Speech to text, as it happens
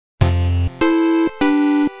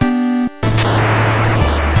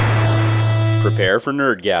Prepare for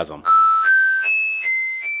Nerdgasm.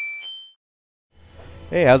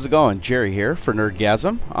 Hey, how's it going? Jerry here for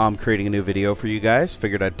Nerdgasm. I'm creating a new video for you guys.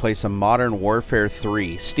 Figured I'd play some Modern Warfare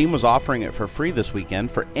 3. Steam was offering it for free this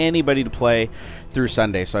weekend for anybody to play through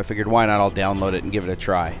Sunday, so I figured why not, I'll download it and give it a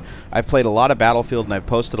try. I've played a lot of Battlefield and I've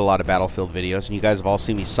posted a lot of Battlefield videos, and you guys have all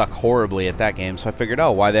seen me suck horribly at that game, so I figured,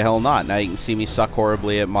 oh, why the hell not? Now you can see me suck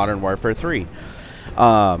horribly at Modern Warfare 3.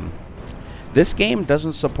 This game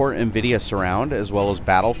doesn't support nVidia Surround as well as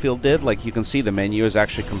Battlefield did. Like, you can see the menu is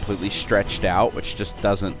actually completely stretched out, which just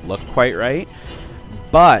doesn't look quite right.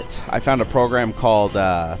 But I found a program called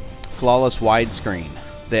Flawless Widescreen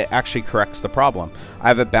that actually corrects the problem. I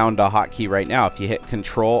have it bound to a hotkey right now. If you hit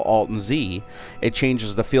Control, Alt, and Z, it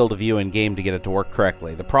changes the field of view in game to get it to work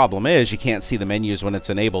correctly. The problem is you can't see the menus when it's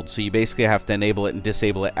enabled, so you basically have to enable it and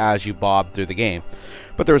disable it as you bob through the game.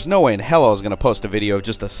 But there was no way in hell I was going to post a video of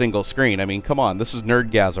just a single screen. I mean, come on, this is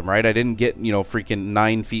Nerdgasm, right? I didn't get, you know, freaking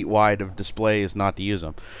 9 feet wide of displays not to use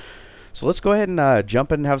them. So let's go ahead and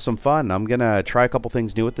jump in and have some fun. I'm going to try a couple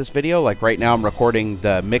things new with this video. Like right now I'm recording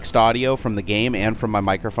the mixed audio from the game and from my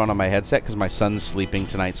microphone on my headset because my son's sleeping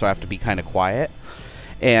tonight, so I have to be kind of quiet.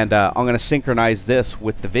 And I'm going to synchronize this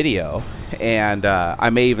with the video. And I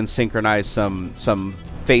may even synchronize some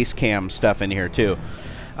face cam stuff in here too,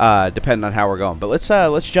 depending on how we're going. But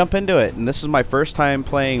let's jump into it. And this is my first time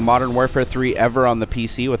playing Modern Warfare 3 ever on the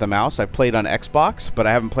PC with a mouse. I've played on Xbox, but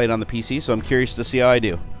I haven't played on the PC, so I'm curious to see how I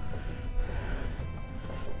do.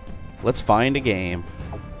 Let's find a game.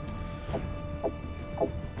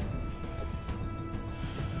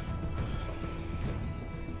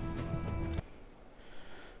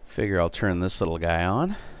 Figure I'll turn this little guy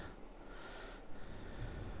on.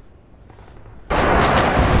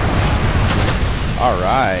 All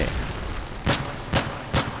right.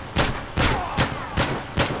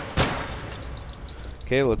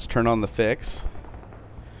 Okay, let's turn on the fix.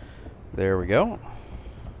 There we go.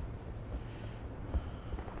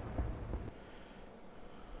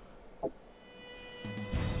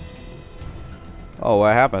 Oh,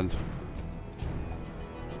 what happened?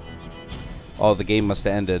 Oh, the game must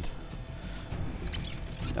have ended.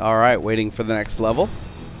 Alright, waiting for the next level.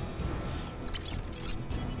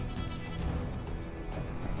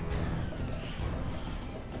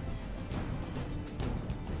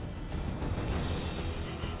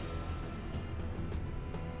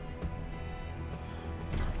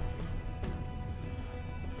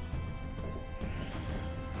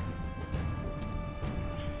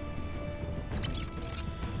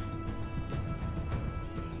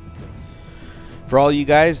 For all you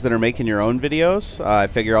guys that are making your own videos, I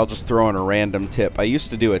figure I'll just throw in a random tip. I used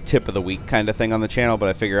to do a tip of the week kind of thing on the channel, but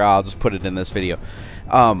I figure I'll just put it in this video.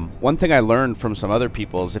 One thing I learned from some other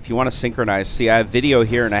people is if you want to synchronize, see, I have video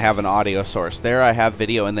here and I have an audio source. There I have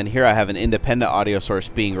video, and then here I have an independent audio source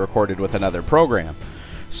being recorded with another program.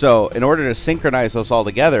 So in order to synchronize those all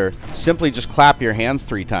together, simply just clap your hands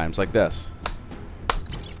 3 times like this.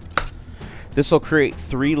 This will create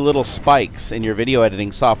 3 little spikes in your video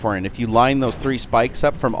editing software, and if you line those 3 spikes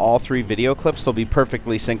up from all 3 video clips, they'll be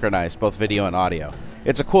perfectly synchronized, both video and audio.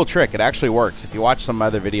 It's a cool trick. It actually works. If you watch some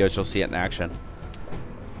other videos, you'll see it in action.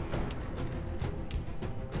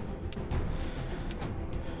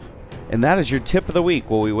 And that is your tip of the week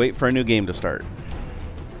while we wait for a new game to start.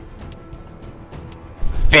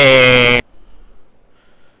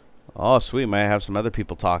 Oh, sweet. Might have some other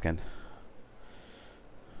people talking.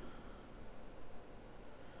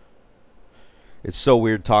 It's so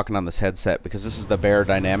weird talking on this headset because this is the Bear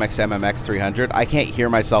Dynamics MMX 300. I can't hear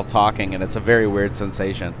myself talking, and it's a very weird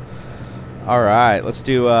sensation. All right, let's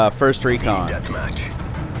do first recon.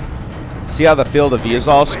 See how the field of view is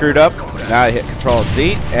all screwed up? Now I hit Control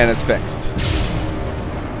Z, and it's fixed.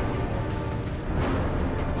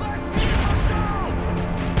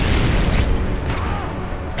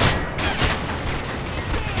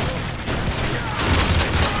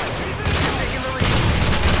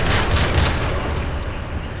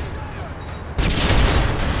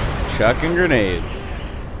 Chucking grenades.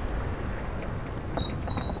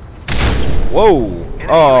 Whoa!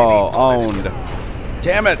 Oh, owned.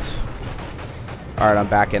 Damn it! Alright, I'm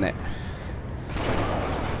back in it.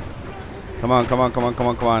 Come on, come on, come on, come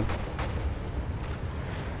on, come on.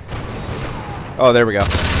 Oh, there we go.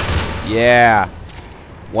 Yeah.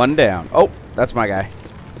 1 down. Oh, that's my guy.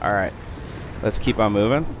 Alright. Let's keep on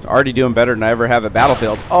moving. Already doing better than I ever have at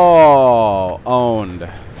Battlefield. Oh, owned.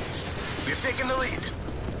 We've taken the lead.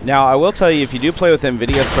 Now, I will tell you, if you do play with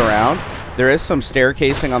nVidia Surround, there is some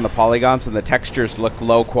staircasing on the polygons and the textures look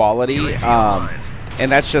low quality.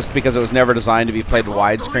 And that's just because it was never designed to be played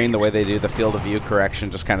widescreen. The way they do the field of view correction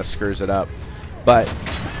just kind of screws it up. But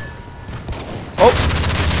Oh!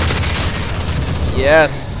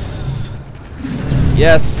 Yes!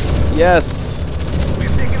 Yes! Yes!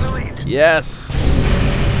 We've taken the lead. Yes!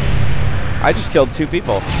 I just killed 2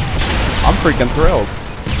 people. I'm freaking thrilled.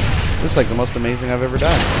 This is like the most amazing I've ever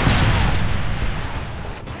done.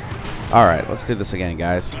 Alright, let's do this again,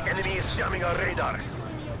 guys. The enemy is jamming our radar.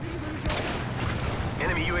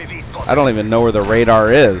 Enemy UAV spotted. I don't even know where the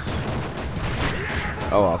radar is.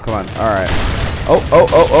 Oh, well, come on. Alright. Oh, oh,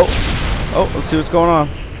 oh, oh. Oh, let's see what's going on.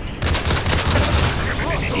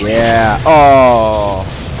 Yeah. Oh.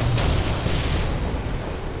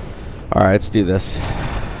 Alright, let's do this.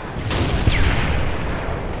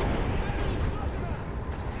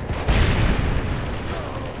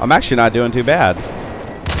 I'm actually not doing too bad.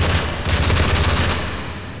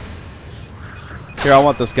 Here, I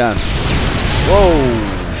want this gun. Whoa.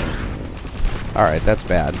 Alright, that's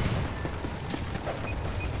bad.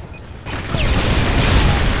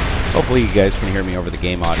 Hopefully you guys can hear me over the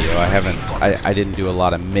game audio. I didn't do a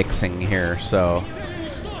lot of mixing here, so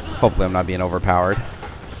hopefully I'm not being overpowered.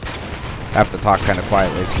 I have to talk kind of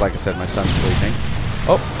quietly, because like I said, my son's sleeping.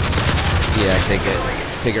 Oh. Yeah, take it.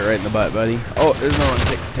 Take it right in the butt, buddy. Oh, there's no one.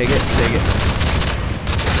 Take it. Take it.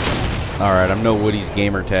 Alright, I'm no Woody's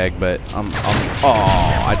gamer tag, but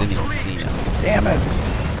oh, I didn't even see him. Damn it.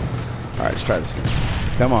 Alright, let's try this again.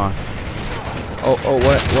 Come on. Oh,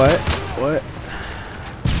 what?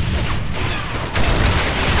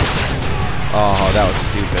 Oh, that was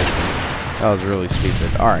stupid. That was really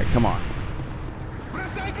stupid. Alright, come on.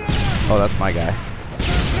 Oh, that's my guy.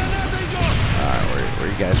 Alright, where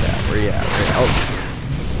you guys at? Where you at?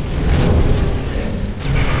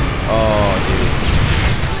 Oh, dude.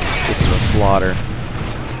 This is a slaughter.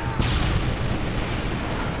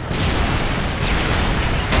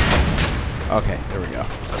 Okay, there we go.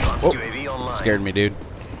 Oh, scared me, dude.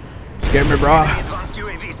 Scared me, bro.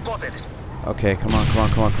 Okay, come on.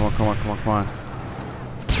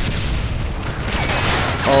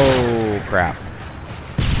 Oh, crap.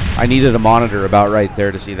 I needed a monitor about right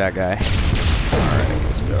there to see that guy. Alright,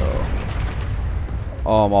 let's go.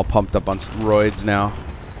 Oh, I'm all pumped up on steroids now.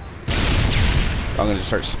 I'm going to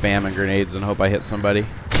start spamming grenades and hope I hit somebody.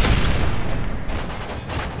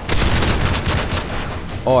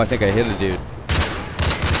 Oh, I think I hit a dude.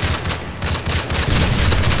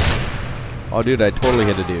 Oh, dude, I totally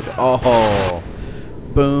hit a dude. Oh,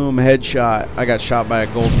 boom, headshot. I got shot by a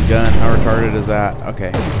golden gun. How retarded is that?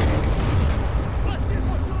 Okay.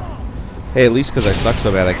 Hey, at least because I suck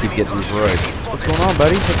so bad, I keep getting these roids. What's going on,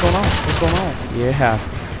 buddy? What's going on? What's going on? Yeah.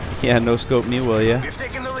 Yeah, no scope me, will ya? We've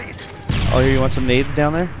taken the lead. Oh, here, you want some nades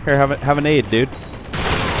down there? Here, have a nade, dude.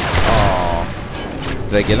 Oh.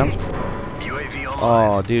 Did I get him?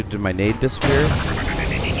 Oh, dude, did my nade disappear?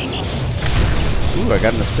 Ooh, I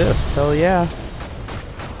got an assist. Hell yeah.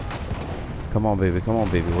 Come on, baby. Come on,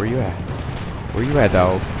 baby. Where you at? Where you at,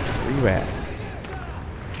 dog? Where you at?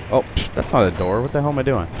 Oh, that's not a door. What the hell am I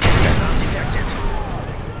doing?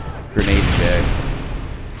 Grenade bag.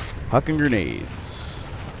 Hucking grenades.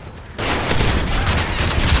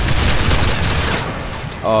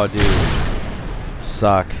 Oh, dude.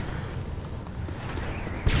 Suck.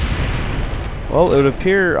 Well, it would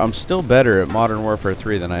appear I'm still better at Modern Warfare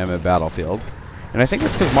 3 than I am at Battlefield. And I think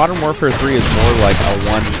it's because Modern Warfare 3 is more like a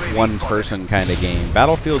one-person kind of game.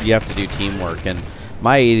 Battlefield, you have to do teamwork, and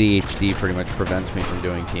my ADHD pretty much prevents me from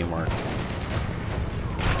doing teamwork.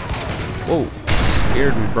 Whoa.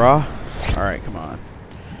 Scared me, brah. Alright, come on.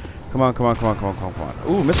 Come on.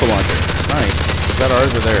 Ooh, missile launcher. Nice. Is that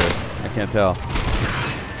ours or theirs? I can't tell.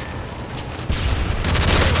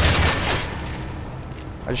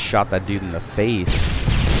 I just shot that dude in the face.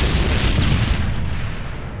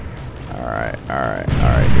 Alright,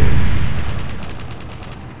 dude.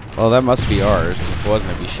 Well, that must be ours, because if it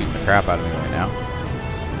wasn't, it'd be shooting the crap out of me right now.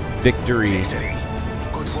 Victory.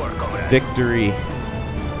 Good work, comrades. Victory.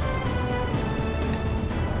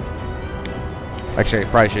 Actually, I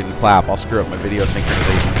probably shouldn't clap. I'll screw up my video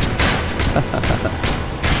synchronization.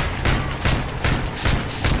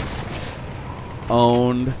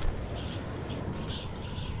 Owned.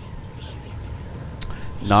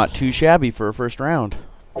 Not too shabby for a first round.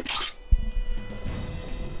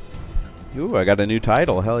 Ooh, I got a new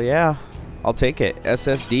title. Hell yeah. I'll take it.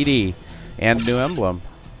 SSDD. And new emblem.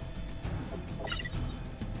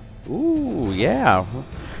 Ooh, yeah.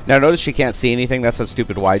 Now notice you can't see anything. That's a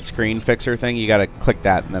stupid widescreen fixer thing. You gotta click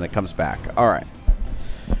that and then it comes back. Alright.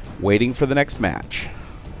 Waiting for the next match.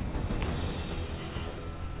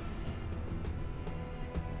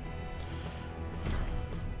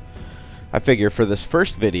 I figure for this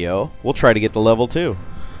first video, we'll try to get to level 2.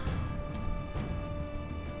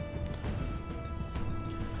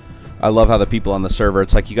 I love how the people on the server,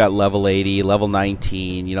 it's like you got level 80, level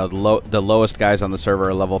 19, you know, the lowest guys on the server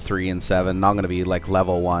are level 3 and 7. And I'm going to be like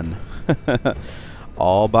level 1.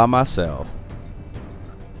 All by myself.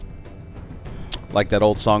 Like that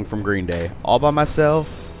old song from Green Day. All by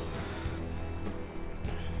myself.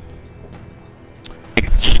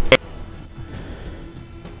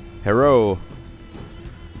 Hello.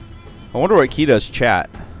 I wonder what key does chat.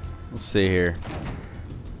 Let's see here.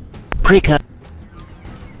 Pre-cut.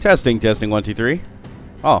 Testing, 1, 2, 3.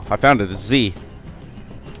 Oh, I found it. It's Z.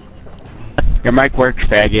 Your mic works,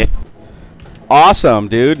 faggot. Awesome,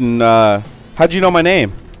 dude. And how'd you know my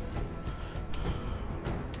name?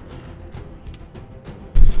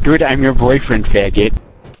 Dude, I'm your boyfriend, faggot.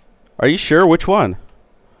 Are you sure? Which one?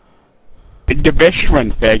 The best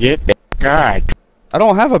one, faggot. God. I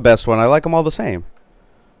don't have a best one. I like them all the same.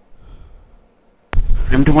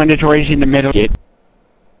 I'm the one that's always in the middle.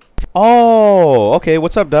 Oh, okay.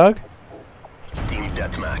 What's up, Doug? Team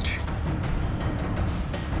deathmatch.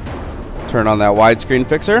 Turn on that widescreen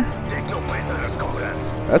fixer. Take no prisoners, comrades.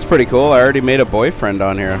 That's pretty cool. I already made a boyfriend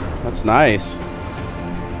on here. That's nice.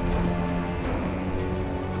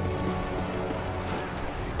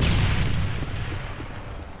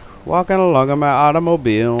 Walking along in my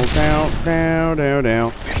automobile. Down, down, down,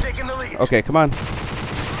 down. We're taking the lead. Okay, come on.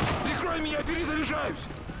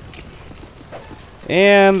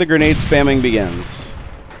 And the grenade spamming begins.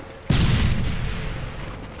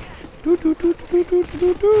 Doo, doo, doo, doo, doo,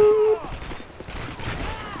 doo, doo.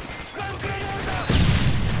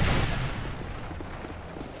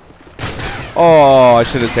 Oh, I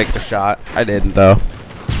should have taken the shot. I didn't, though.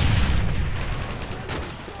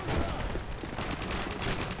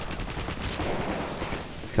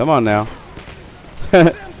 Come on now.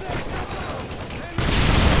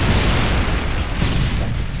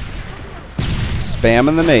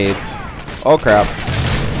 Spamming the nades. Oh crap.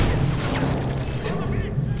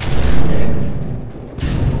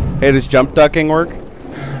 Hey, does jump ducking work?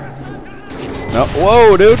 No.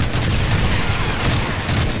 Whoa, dude.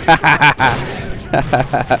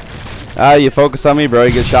 Ah, you focus on me, bro.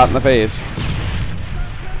 You get shot in the face.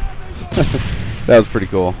 That was pretty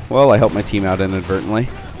cool. Well, I helped my team out inadvertently.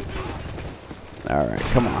 Alright,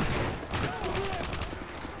 come on.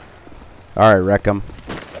 Alright, wreck 'em.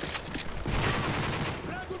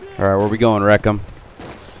 Alright, where we going, wreck 'em?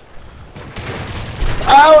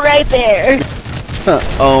 Oh, right there.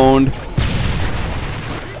 Owned.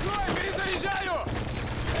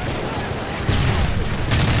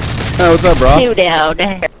 Hey, what's up, bro? 2 down.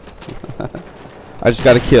 I just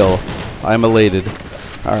got a kill. I'm elated.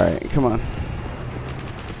 Alright, come on.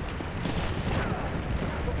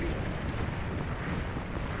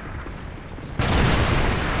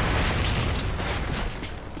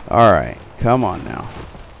 Alright, come on now.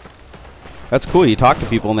 That's cool, you talk to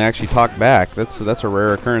people and they actually talk back. That's a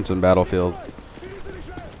rare occurrence in Battlefield.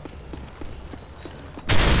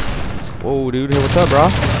 Whoa, dude, hey, what's up, bro?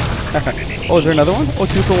 Oh, is there another one? Oh,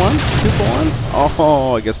 2 for 1? 2 for 1?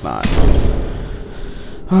 Oh, I guess not.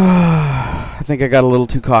 I think I got a little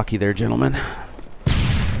too cocky there, gentlemen.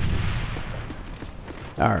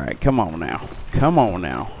 Alright, come on now. Come on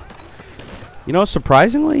now. You know,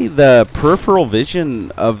 surprisingly, the peripheral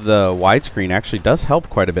vision of the widescreen actually does help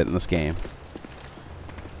quite a bit in this game.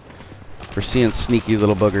 For seeing sneaky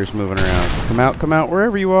little boogers moving around. Come out,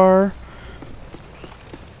 wherever you are.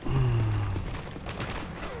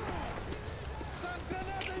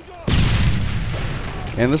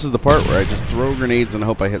 And this is the part where I just throw grenades and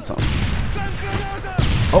hope I hit something.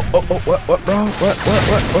 Oh, what, bro? What?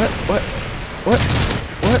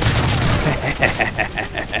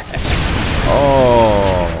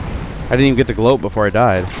 Oh, I didn't even get to gloat before I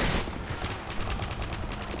died.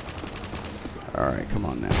 Alright, come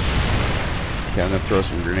on now. Okay, I'm going to throw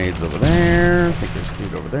some grenades over there. I think there's a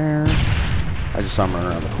dude over there. I just saw him run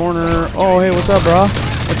around the corner. Oh, hey, what's up, bro?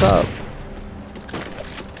 What's up?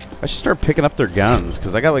 I should start picking up their guns,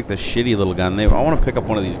 because I got like this shitty little gun. I want to pick up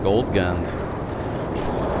one of these gold guns. I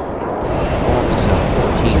want this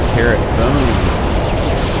 14 karat boom.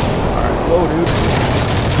 Alright, whoa, dude.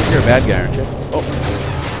 I think you're a bad guy, aren't you? Oh.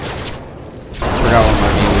 Forgot what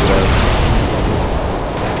my name was.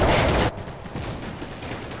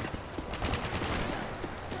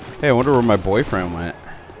 Hey, I wonder where my boyfriend went.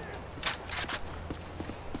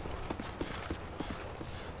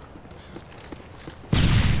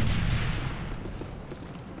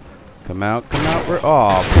 Come out, where?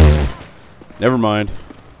 Oh, never mind.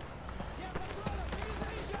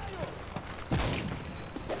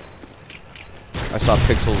 I saw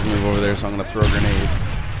pixels move over there, so I'm gonna throw a grenade.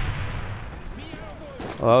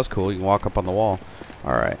 Oh, that was cool. You can walk up on the wall.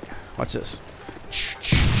 Alright, watch this.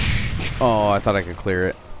 Oh, I thought I could clear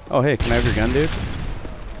it. Oh, hey, can I have your gun, dude?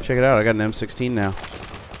 Check it out. I got an M16 now.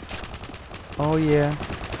 Oh, yeah.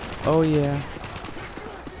 Oh, yeah.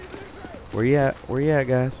 Where you at? Where you at,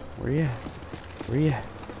 guys? Where you at? Where you at?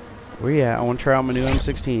 Where you at? I want to try out my new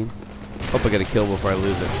M16. Hope I get a kill before I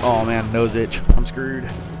lose it. Oh, man, nose itch. I'm screwed.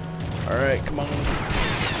 All right, come on.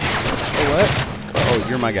 Oh, what? Oh,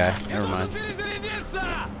 you're my guy. Never mind.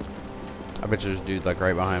 I bet you there's a dude, like,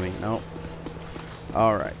 right behind me. Nope.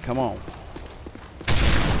 All right, come on.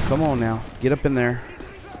 Come on now. Get up in there.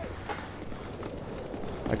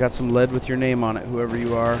 I got some lead with your name on it, whoever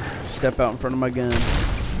you are. Step out in front of my gun.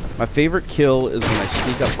 My favorite kill is when I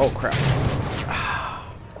sneak up. Oh, crap.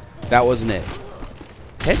 That wasn't it.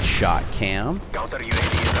 Headshot, Cam.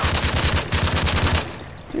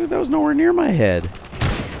 Dude, that was nowhere near my head.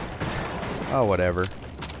 Oh, whatever.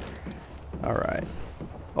 Alright.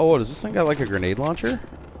 Oh, what, does this thing got like a grenade launcher?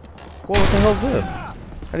 Whoa, what the hell's this? I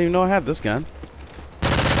didn't even know I had this gun.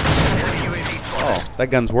 Oh, that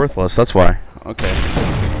gun's worthless, that's why. Okay.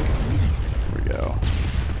 Here we go.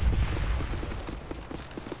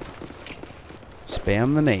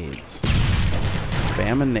 Spam the nades.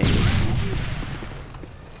 Spam and nades.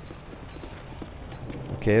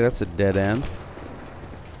 Okay, that's a dead end.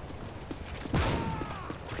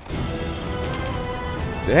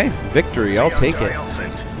 Hey, victory, I'll take it.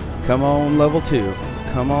 Come on, level 2.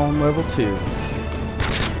 Come on, level 2.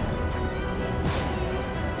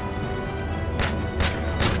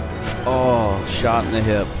 Oh, shot in the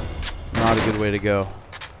hip. Not a good way to go.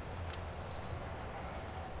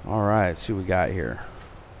 Alright, let's see what we got here.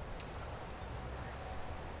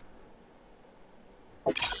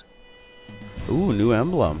 Ooh, new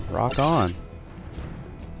emblem. Rock on.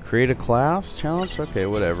 Create a class challenge? Okay,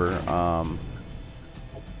 whatever.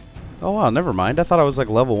 Oh wow, never mind. I thought I was like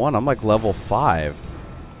level 1. I'm like level 5.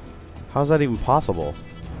 How's that even possible?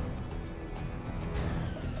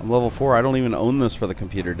 I'm level 4. I don't even own this for the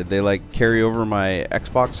computer. Did they like carry over my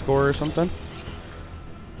Xbox score or something?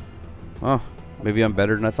 Oh, maybe I'm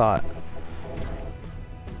better than I thought.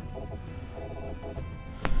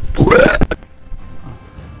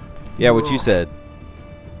 Yeah, what you said.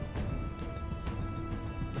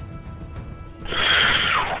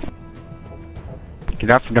 Get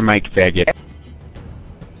off the mic, faggot.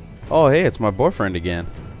 Oh, hey, it's my boyfriend again.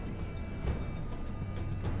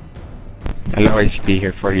 I'll always be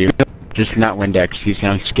here for you. Just not Windex. You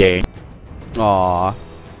sound gay. Aw.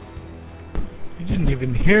 You didn't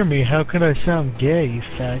even hear me. How could I sound gay, you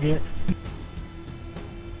faggot?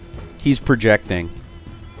 He's projecting.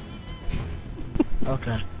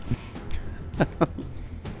 Okay.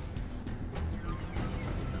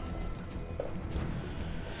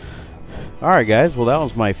 Alright guys, well that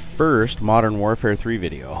was my first Modern Warfare 3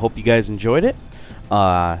 video. I hope you guys enjoyed it.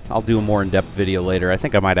 I'll do a more in-depth video later. I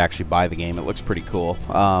think I might actually buy the game. It looks pretty cool.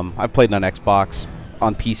 I've played it on Xbox.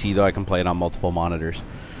 On PC though, I can play it on multiple monitors.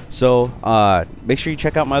 So, make sure you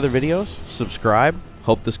check out my other videos. Subscribe.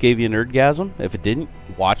 Hope this gave you a nerdgasm. If it didn't,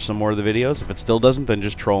 watch some more of the videos. If it still doesn't, then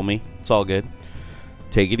just troll me. It's all good.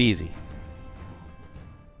 Take it easy.